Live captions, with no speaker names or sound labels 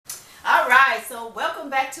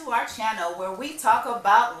back to our channel where we talk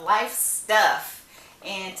about life stuff.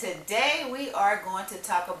 And today we are going to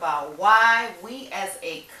talk about why we as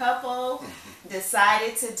a couple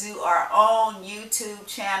decided to do our own YouTube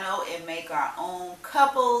channel and make our own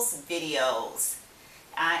couples videos.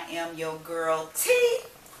 I am your girl T.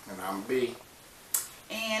 And I'm B.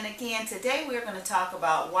 And again, today we're going to talk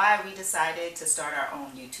about why we decided to start our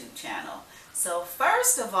own YouTube channel. So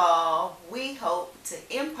first of all, we hope to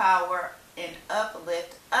empower and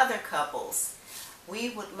uplift other couples.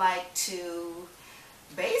 We would like to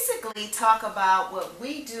basically talk about what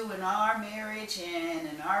we do in our marriage and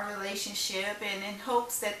in our relationship, and in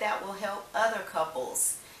hopes that that will help other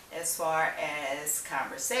couples as far as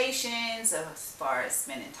conversations, as far as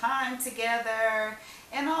spending time together,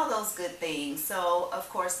 and all those good things. So, of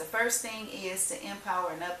course, the first thing is to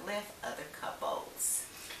empower and uplift other couples.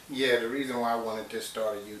 Yeah, the reason why I wanted to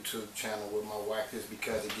start a YouTube channel with my wife is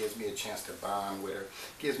because it gives me a chance to bond with her.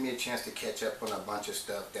 It gives me a chance to catch up on a bunch of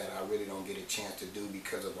stuff that I really don't get a chance to do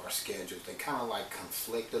because of our schedules. They kind of like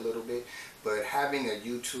conflict a little bit, but having a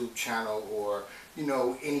YouTube channel or, you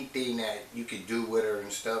know, anything that you could do with her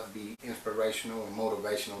and stuff be inspirational and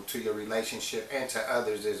motivational to your relationship and to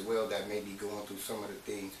others as well that may be going through some of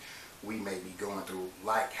the things we may be going through,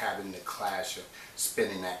 like having the clash of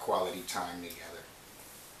spending that quality time together.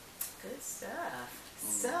 Good stuff.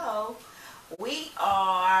 So, we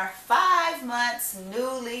are 5 months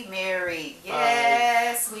newly married.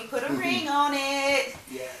 Yes, we put a ring on it.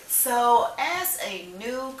 Yes. So, as a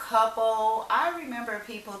new couple, I remember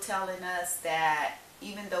people telling us that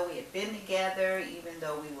even though we had been together, even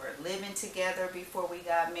though we were living together before we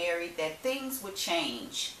got married, that things would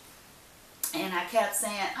change. And I kept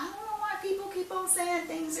saying, I don't know why people keep on saying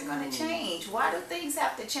things are going to change. Why do things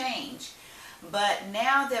have to change? But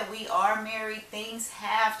now that we are married, things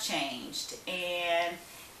have changed, and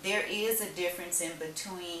there is a difference in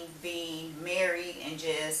between being married and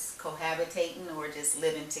just cohabitating or just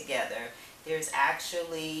living together. There's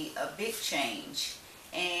actually a big change.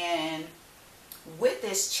 And with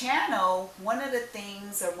this channel, one of the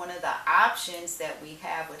things, or one of the options that we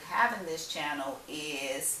have with having this channel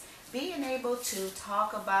is being able to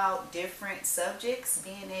talk about different subjects,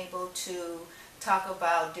 being able to talk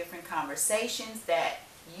about different conversations that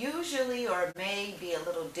usually or may be a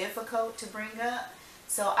little difficult to bring up.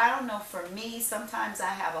 So I don't know, for me, sometimes I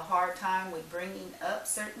have a hard time with bringing up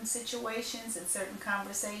certain situations and certain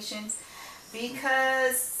conversations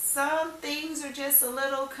because some things are just a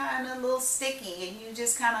little sticky and you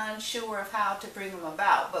just kind of unsure of how to bring them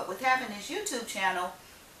about. But with having this YouTube channel,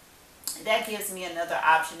 that gives me another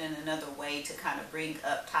option and another way to kind of bring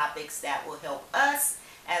up topics that will help us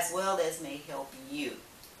as well as may help you.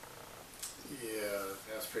 Yeah,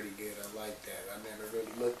 that's pretty good. I like that. I never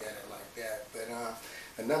really looked at it like that.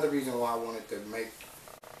 But another reason why I wanted to make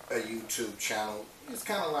a YouTube channel is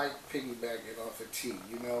kind of like piggybacking off of T.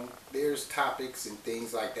 You know, there's topics and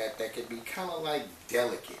things like that that could be kind of like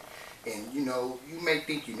delicate. And you know, you may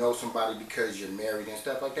think you know somebody because you're married and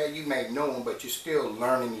stuff like that. You may know them, but you're still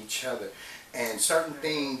learning each other. And certain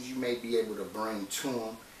things you may be able to bring to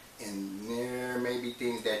them. And there may be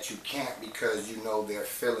things that you can't because you know their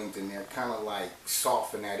feelings and they're kind of like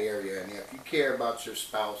soft in that area. And if you care about your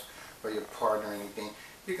spouse or your partner or anything,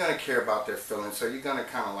 you're going to care about their feelings. So you're going to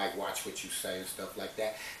kind of like watch what you say and stuff like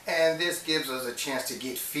that. And this gives us a chance to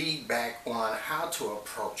get feedback on how to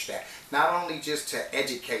approach that. Not only just to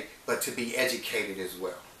educate, but to be educated as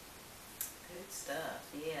well. Good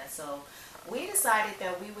stuff. Yeah, so we decided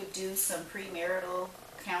that we would do some premarital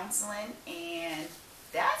counseling, and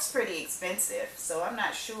that's pretty expensive. So I'm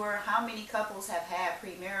not sure how many couples have had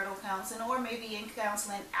premarital counseling or maybe in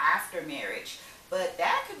counseling after marriage, but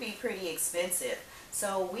that could be pretty expensive.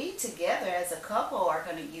 So we together as a couple are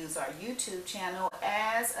going to use our YouTube channel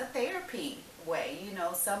as a therapy way, you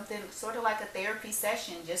know, something sort of like a therapy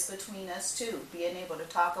session just between us two, being able to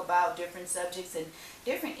talk about different subjects and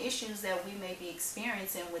different issues that we may be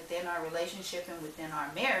experiencing within our relationship and within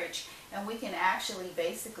our marriage. And we can actually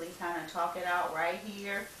basically kind of talk it out right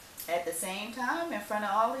here at the same time in front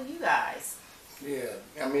of all of you guys. Yeah,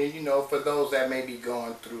 I mean, you know, for those that may be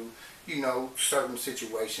going through, you know, certain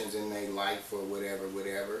situations in their life or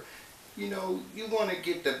whatever, you know, you want to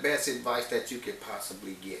get the best advice that you could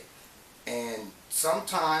possibly get. And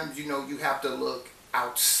sometimes, you know, you have to look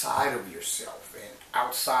outside of yourself and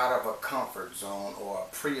outside of a comfort zone or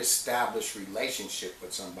a pre-established relationship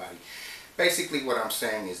with somebody. Basically what I'm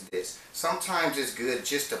saying is this: sometimes it's good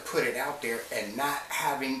just to put it out there and not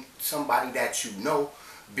having somebody that you know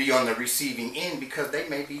be on the receiving end, because they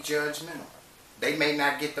may be judgmental. They may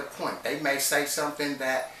not get the point. They may say something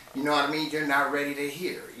that You know what I mean? You're not ready to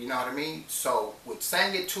hear. You know what I mean? So with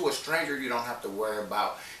saying it to a stranger, you don't have to worry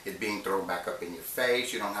about it being thrown back up in your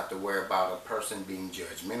face. You don't have to worry about a person being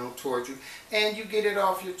judgmental towards you. And you get it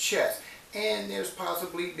off your chest. And there's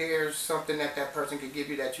something that person could give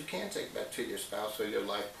you that you can take back to your spouse or your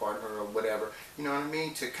life partner or whatever. You know what I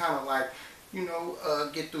mean? To kind of like,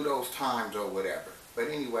 get through those times or whatever. But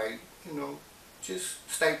anyway, just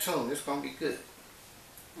stay tuned. It's going to be good.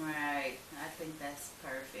 Right. I think that's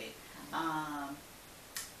perfect.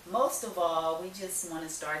 Most of all, we just want to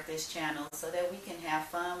start this channel so that we can have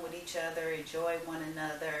fun with each other, enjoy one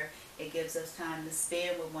another. It gives us time to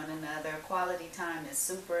spend with one another. Quality time is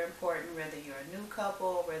super important, whether you're a new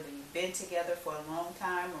couple, whether you've been together for a long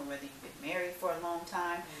time, or whether you've been married for a long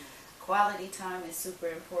time. Quality time is super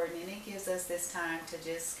important, and it gives us this time to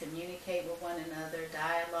just communicate with one another,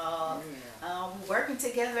 dialogue. We're working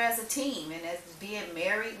together as a team, and as being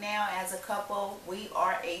married now as a couple, we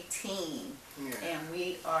are a team. And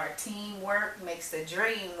teamwork makes the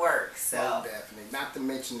dream work. So definitely. Not to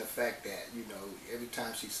mention the fact that, every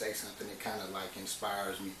time she says something, it kind of like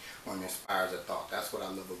inspires me or inspires a thought. That's what I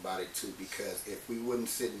love about it too, because if we wouldn't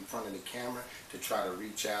sit in front of the camera to try to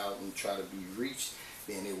reach out and try to be reached,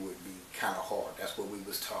 then it would be kind of hard. That's what we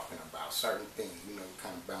was talking about. Certain things,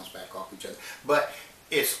 kind of bounce back off each other. But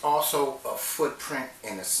it's also a footprint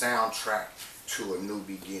and a soundtrack to a new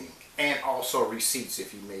beginning. And also receipts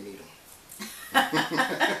if you may need them.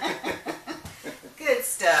 Good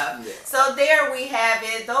stuff. Yeah. So there we have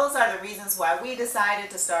it. Those are the reasons why we decided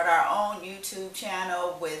to start our own YouTube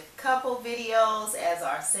channel with couple videos as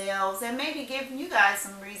ourselves, and maybe giving you guys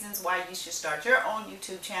some reasons why you should start your own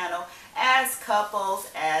YouTube channel as couples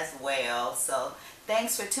as well. So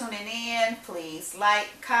thanks for tuning in. Please like,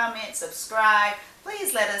 comment, subscribe.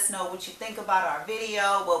 Please let us know what you think about our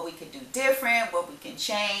video, what we could do different, what we can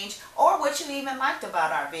change, or what you even liked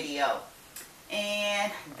about our video.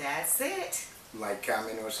 And that's it. Like,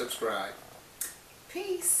 comment, or subscribe.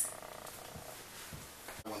 Peace.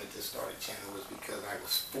 I wanted to start a channel was because I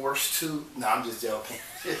was forced to. No, I'm just joking.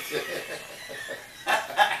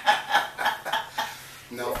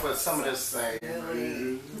 No, for some of the same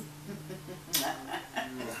reason.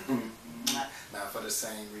 Not for the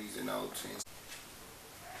same reason, no.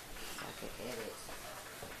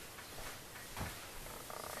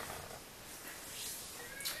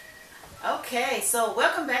 Okay, so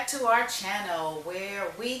welcome back to our channel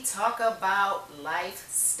where we talk about life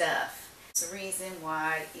stuff. The reason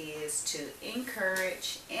why is to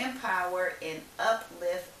encourage, empower, and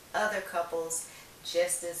uplift other couples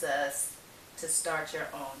just as us to start your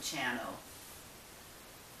own channel.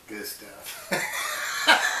 Good stuff.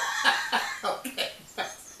 Okay.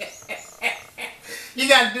 You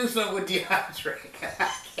gotta do something with DeAndre.